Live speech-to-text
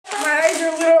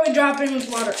slowly drop in with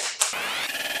water.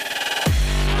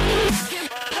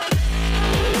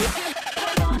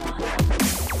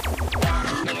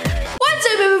 What's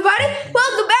up, everybody?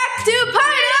 Welcome back to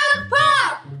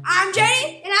PieDuckPop! I'm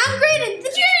Jenny. And I'm Graydon, the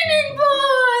German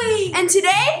boy! And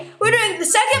today, we're doing the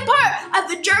second part of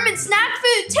the German snack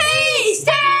food taste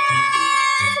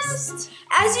test!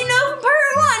 As you know from part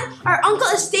 1, our uncle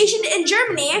is stationed in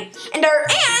Germany, and our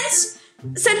aunts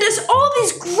sent us all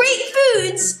these great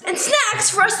foods and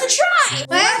snacks for us to try.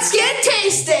 Let's get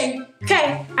tasting!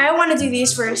 Okay, I want to do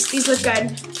these first. These look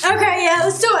good. Okay, yeah,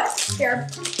 let's do it. They're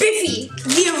Biffy,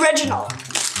 the original.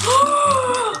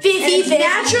 Biffy, Biffy,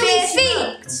 naturally Biffy.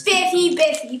 smoked. Biffy,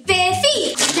 Biffy,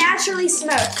 Biffy. Naturally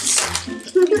smoked.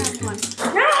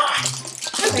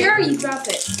 How dare you drop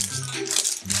it?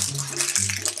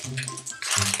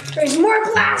 There's more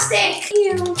plastic.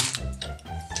 Ew.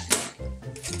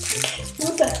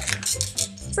 What the?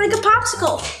 It's like a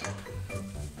popsicle.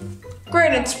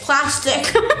 Great, it's plastic.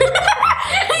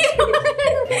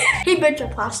 Hey, bitch, of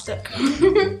plastic.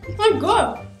 I'm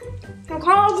good. I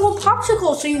call it a little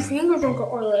popsicle so your fingers don't get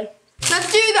oily.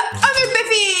 Let's do the other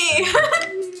Biffy.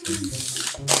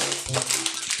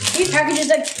 These packages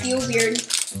like feel weird.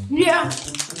 Yeah.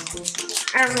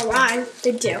 I don't know why.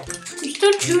 They do. I'm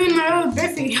still chewing my other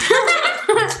Biffy.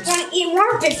 Want to eat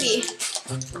more Biffy?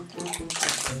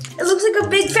 It looks like a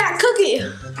big fat cookie.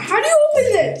 How do you open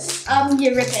this?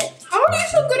 You rip it. How are you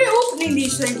so good at opening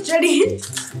these things, Jenny?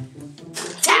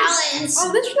 Talons.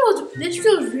 Oh, this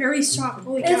feels very soft.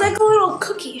 Holy cow. It's like a little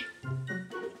cookie.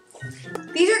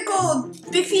 These are called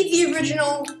Biffy the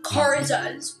Original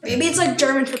Karzas. Maybe it's like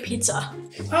German for pizza.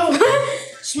 Oh,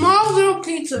 small little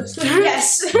pizzas.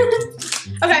 Yes.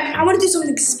 Okay, I want to do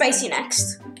something spicy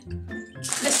next.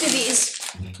 Let's do these.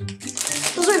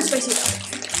 Those aren't spicy though.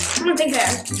 I don't think they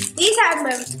are. These have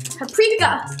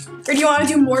paprika. Or do you want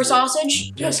to do more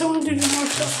sausage? Yes, I want to do more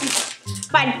sausage.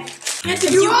 Fine. I have to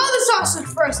do all the sausage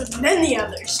first and then the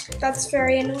others. That's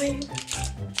very annoying.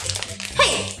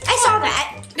 Hey, I saw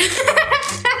that.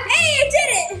 Hey, you did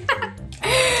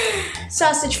it.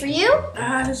 Sausage for you.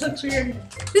 This looks weird.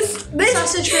 This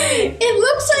sausage for me. It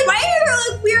looks like. Why are there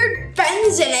like weird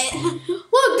bends in it?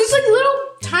 Look, there's like little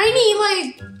tiny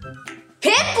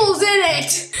pimples in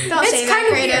it. Don't say that, kind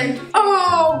of Graydon. weird.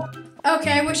 Oh.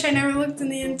 Okay, I wish I never looked in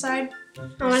the inside.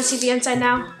 I want to see the inside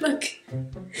now. Look.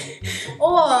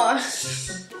 Oh,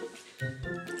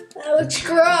 That looks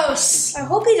gross. I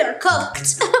hope these are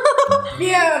cooked.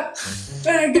 Yeah.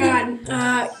 Oh God.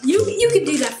 You can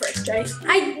do that first, Jay.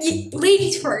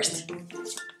 Ladies first.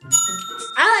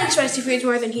 I like spicy foods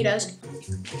more than he does. Is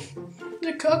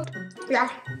it cooked? Yeah.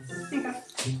 Okay.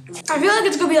 I feel like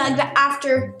it's gonna be like that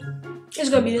after. It's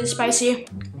gonna be this spicy.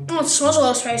 Oh, it smells a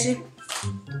little spicy.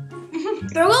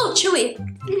 They're a little chewy.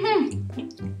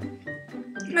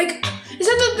 Like, is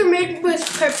that that they're made with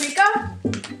paprika?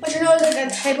 Which I know is like a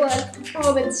type of a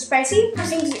little bit spicy. I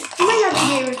think it might not be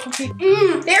made with paprika.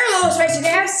 They're a little spicy. They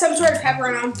have some sort of pepper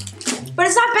in them. But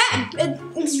it's not bad.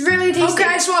 It's really tasty. Okay,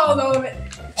 I swallowed all of it.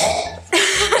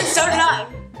 So did I.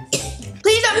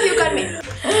 Please don't puke on me.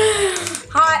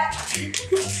 Hot.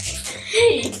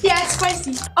 Yeah, it's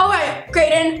spicy. Alright,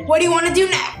 Graydon, what do you want to do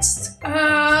next?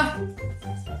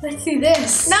 Let's see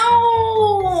this.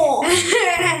 No!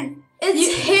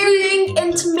 It's herring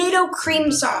and tomato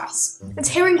cream sauce. It's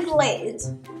herring fillets.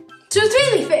 So it's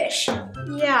mainly fish.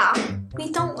 Yeah,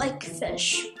 we don't like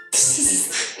fish.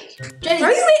 Jenny,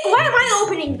 Why am I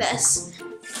opening this?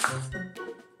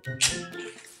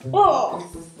 Oh.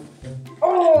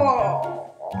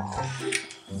 Oh.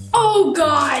 oh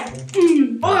God.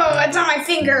 Oh, it's on my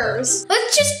fingers.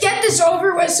 Let's just get this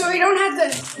over with so we don't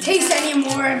have to taste any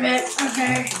more of it.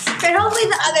 Okay. But hopefully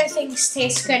the other things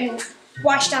taste good and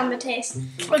wash down the taste.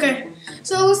 Okay.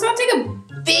 So let's not take a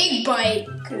big bite,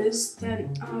 because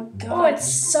then, oh God. Oh, it's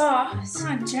sauce.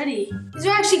 Come on, Jenny. Is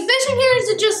there actually fish in here, or is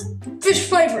it just fish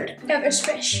flavored? Yeah, there's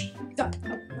fish.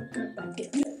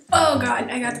 Oh God,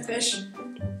 I got the fish.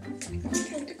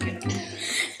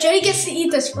 Jenny gets to eat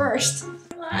this first.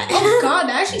 Oh God,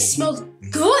 that actually smells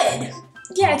good.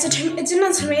 Yeah, it's in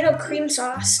a tomato cream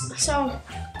sauce. So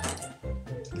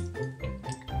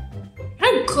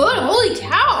I'm good. Holy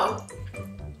cow.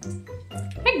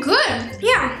 I'm good.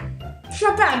 yeah, it's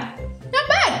not bad. Not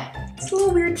bad. It's a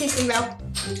little weird tasting though.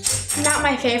 Not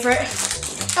my favorite.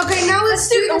 Okay, now let's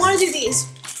do. I want to do these.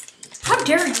 How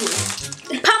dare you?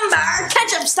 Pumbar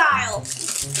ketchup style.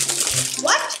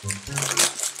 What?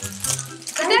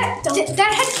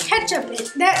 That had ketchup in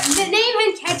it. The name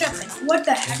had ketchup in it. What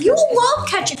the heck? You love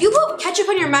ketchup. You put ketchup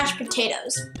on your mashed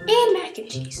potatoes. And mac and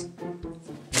cheese.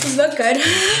 These look good.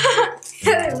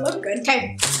 They look good.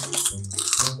 Okay.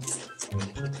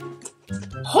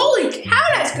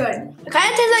 good. It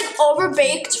kind of tastes like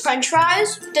overbaked French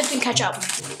fries dipped in ketchup.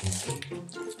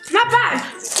 Not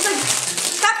bad. It's like,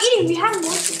 stop eating. We have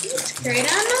more to eat.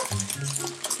 Graydon.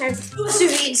 Okay, let's do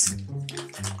these.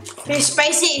 They're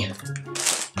spicy.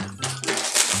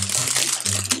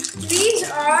 These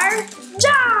are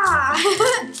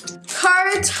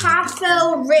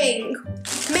Kartoffel ring,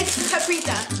 mixed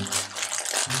paprika.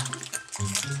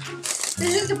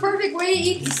 This is the perfect way to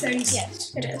eat these things.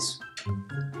 Yes, it is.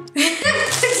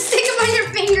 Stick them on your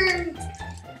finger and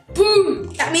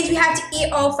boom. That means we have to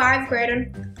eat all 5,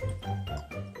 Graydon.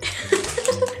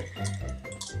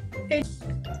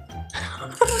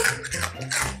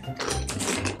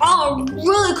 Oh,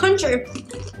 really crunchy.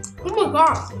 Oh my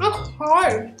gosh, that's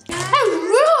hard. That's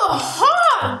really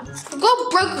hard. Go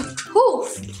break the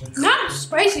tooth. Not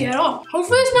spicy at all.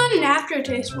 Hopefully it's not an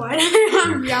aftertaste one.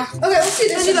 Yeah. Okay, let's do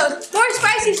this. Let's do those. More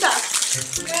spicy stuff.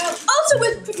 Also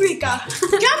with paprika.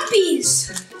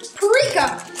 Jumpies.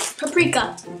 Paprika.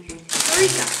 Paprika.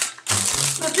 Paprika.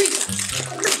 Paprika.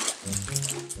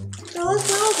 Those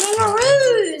little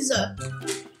kangaroos.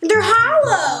 They're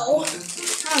hollow.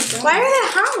 Why are they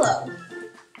hollow?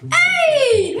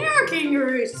 Hey, there are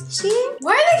kangaroos. See?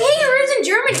 Why are there kangaroos in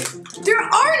Germany? There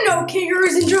are no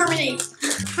kangaroos in Germany.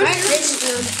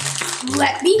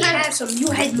 Let me have some. You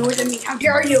had more than me. How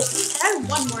dare you? I have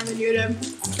one more than you did.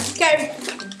 Okay.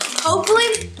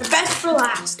 Hopefully, the best for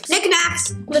last.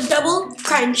 Knickknacks with double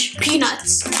crunch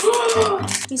peanuts.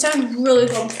 These sound really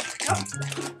good.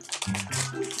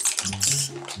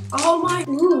 Oh my,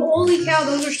 holy cow,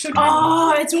 those are so good.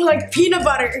 Oh, it smells like peanut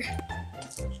butter.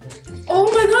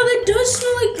 Oh my god, that does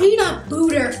smell like peanut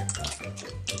butter.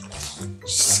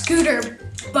 Scooter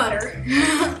butter.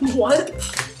 What?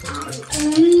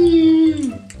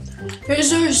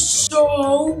 These are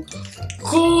so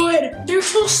good. They're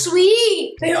so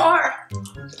sweet. They are.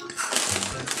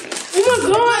 Oh my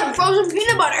god. Frozen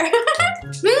peanut butter.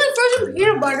 Make like frozen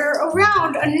peanut butter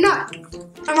around a nut.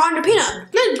 Around a peanut.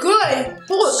 That's good.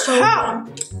 Holy cow.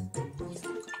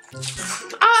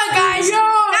 Alright guys,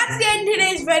 that's the end of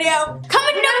today's video.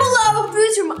 Comment down below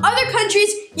foods from other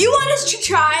countries you want us to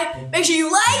try. Make sure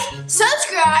you like,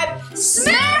 subscribe,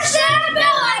 smash that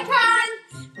bell icon.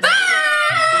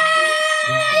 Bye!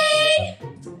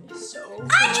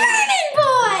 I'm German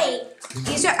boy!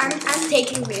 These are, I'm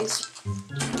taking these.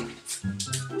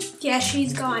 Yeah,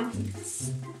 she's gone.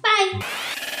 Bye.